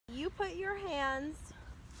put your hands.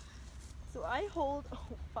 So I hold.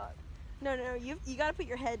 Oh fuck. No. You gotta put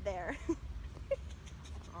your head there.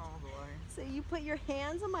 Oh boy. So you put your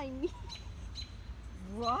hands on my knee.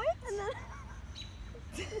 What? And then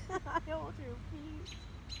I hold your feet.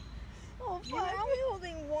 Oh fuck. You're only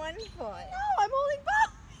holding one foot. No, I'm holding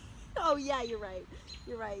both. Oh yeah, you're right.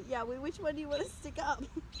 You're right. Yeah. Which one do you want to stick up?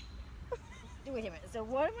 Wait a minute. So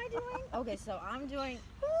what am I doing? Okay, so I'm doing.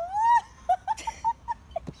 Okay.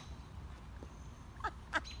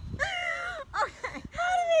 How do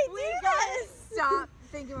they do We gotta this? stop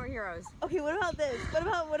thinking we're heroes. Okay, what about this?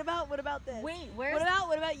 What about this? Wait, where's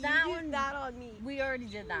what about you that do one? that on me? We already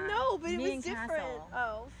did that. No, but it Me was and different. Castle.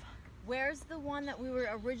 Oh, fuck. Where's the one that we were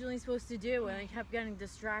originally supposed to do and I kept getting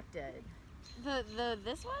distracted?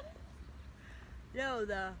 This one? No,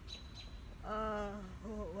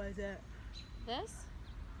 what was it? This?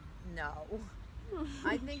 No.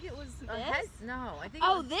 I think it was a This? head. No, I think.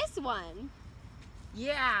 Oh, It was, this one.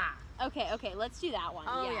 yeah. Okay, let's do that one.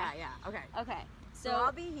 Oh yeah. Okay. Okay. So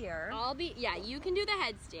I'll be here. Yeah, you can do the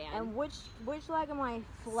headstand. And which leg am I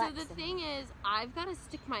flexing? So the thing is, I've got to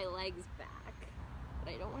stick my legs back,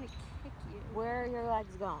 but I don't want to kick you. Where are your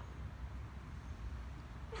legs going?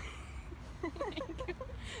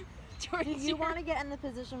 Do you want to get in the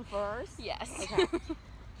position first? Yes. Okay.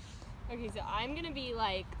 Okay, so I'm gonna be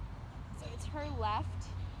like, so it's her left.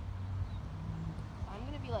 I'm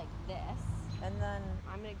gonna be like this. And then.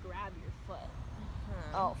 I'm gonna grab your foot.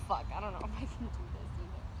 Oh fuck, I don't know if I can do this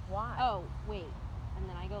either. Why? Oh wait, and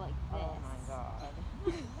then I go like this. Oh my god.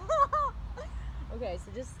 Okay,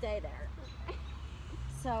 so just stay there.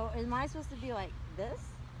 So am I supposed to be like this?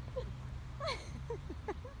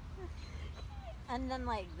 And then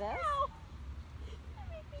like this? Ow. That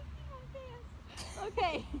made me pee my pants.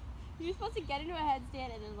 Okay, you're supposed to get into a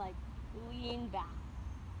headstand and then like lean back.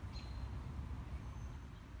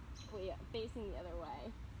 Well, yeah, facing the other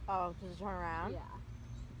way. Oh, just turn around? Yeah.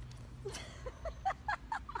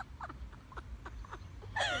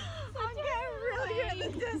 I'm getting really good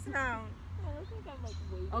at this now. I look like I'm like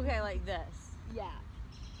waiting. Okay, like this. Yeah.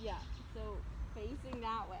 So facing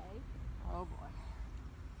that way, Oh boy.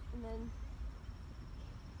 and then,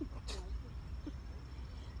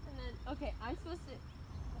 okay, I'm supposed to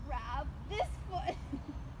grab this foot.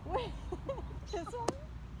 Wait, this one?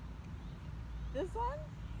 This one?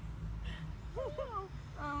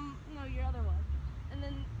 No, your other one, and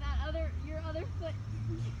then your other foot.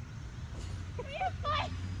 Your foot.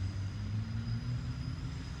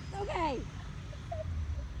 Okay.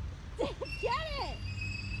 Get it.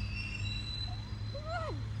 Come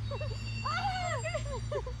on.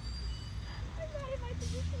 I'm not in my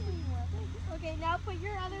position anymore. Okay, now put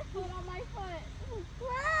your other foot on my foot.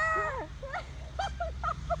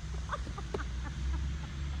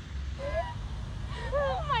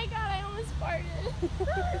 Oh my god, I almost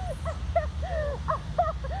farted.